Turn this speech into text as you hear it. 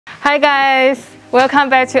Hi guys! Welcome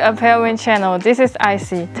back to ApparelWin channel. This is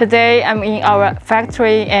Icy. Today I'm in our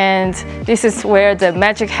factory and this is where the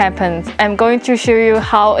magic happens. I'm going to show you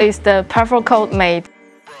how is the puffer coat made.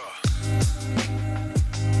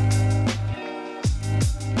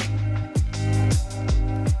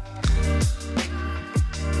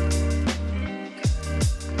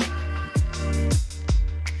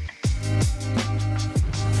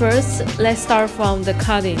 First, let's start from the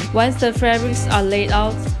cutting. Once the fabrics are laid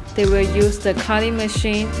out, they will use the cutting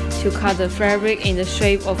machine to cut the fabric in the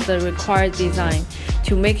shape of the required design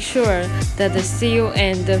to make sure that the seal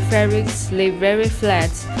and the fabrics lay very flat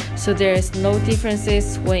so there is no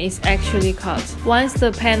differences when it's actually cut. Once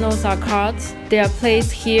the panels are cut, they are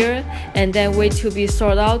placed here and then wait to be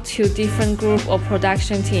sorted out to different group or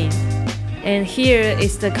production team. And here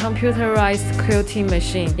is the computerized quilting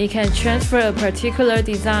machine. It can transfer a particular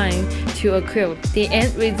design to a quilt. The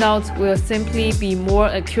end result will simply be more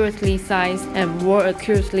accurately sized and more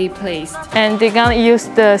accurately placed. And they're gonna use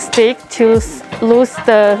the stick to loose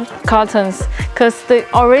the cottons because the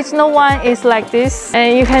original one is like this.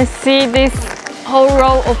 And you can see this whole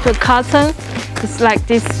row of the cotton is like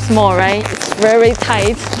this small, right? It's very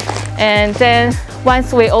tight. And then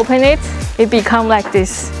once we open it, it becomes like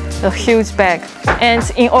this. A huge bag. And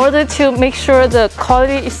in order to make sure the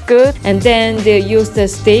quality is good, and then they use the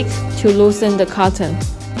stick to loosen the cotton.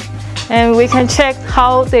 And we can check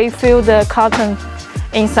how they feel the cotton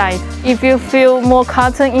inside. If you feel more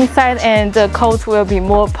cotton inside, and the coat will be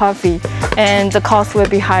more puffy and the cost will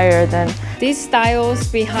be higher then. These styles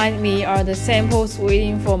behind me are the samples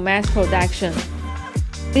waiting for mass production.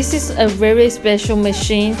 This is a very special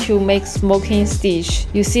machine to make smoking stitch.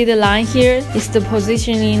 You see the line here is the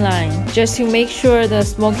positioning line, just to make sure the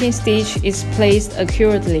smoking stitch is placed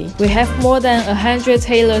accurately. We have more than 100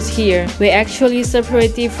 tailors here. We actually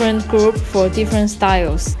separate different groups for different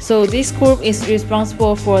styles. So this group is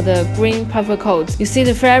responsible for the green puffer coat. You see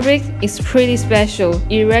the fabric is pretty special,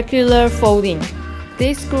 irregular folding.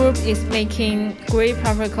 This group is making gray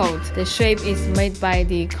puffer coat. The shape is made by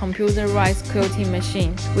the computerized quilting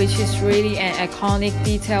machine, which is really an iconic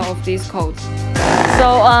detail of this coat.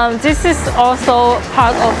 So this is also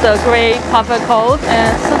part of the gray puffer coat.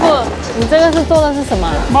 And 师傅，你这个是做的是什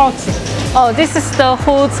么？帽子。Oh, this is the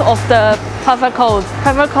hood of the puffer coat.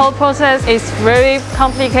 Puffer coat process is very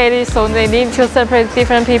complicated, so they need to separate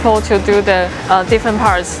different people to do the different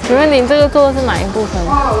parts. 请问您这个做的是哪一部分？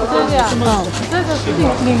这个是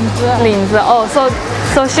领子。领子。Oh,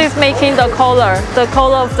 so she's making the collar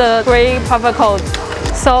of the gray puffer coat.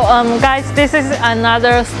 So guys, this is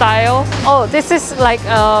another style. Oh, this is like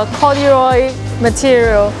a corduroy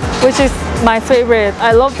material, which is my favorite.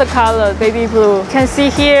 I love the color, baby blue. You can see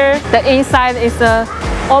here, the inside is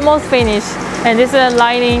almost finished. And this is a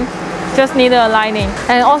lining, just need a lining.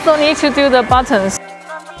 And also need to do the buttons.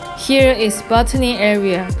 Here is buttoning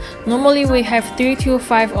area. Normally we have 3 to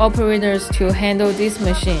 5 operators to handle this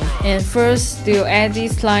machine. And first, they'll add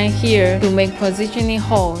this line here to make positioning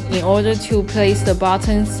hole in order to place the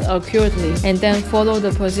buttons accurately. And then follow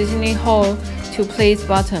the positioning hole to place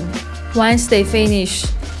button. Once they finish,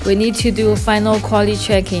 we need to do final quality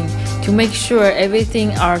checking to make sure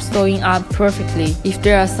everything are sewing up perfectly. If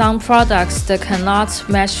there are some products that cannot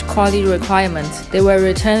match quality requirements, they will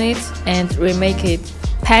return it and remake it.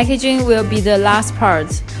 Packaging will be the last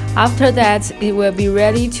part. After that, it will be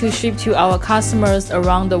ready to ship to our customers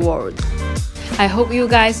around the world. I hope you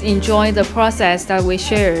guys enjoy the process that we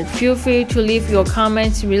shared. Feel free to leave your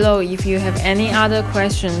comments below if you have any other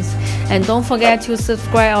questions. And don't forget to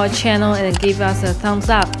subscribe our channel and give us a thumbs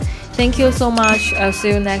up. Thank you so much. I'll see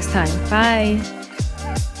you next time. Bye!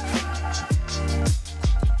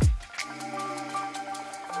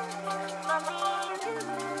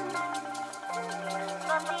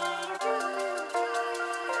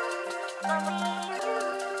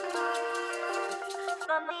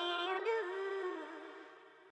 Let me do.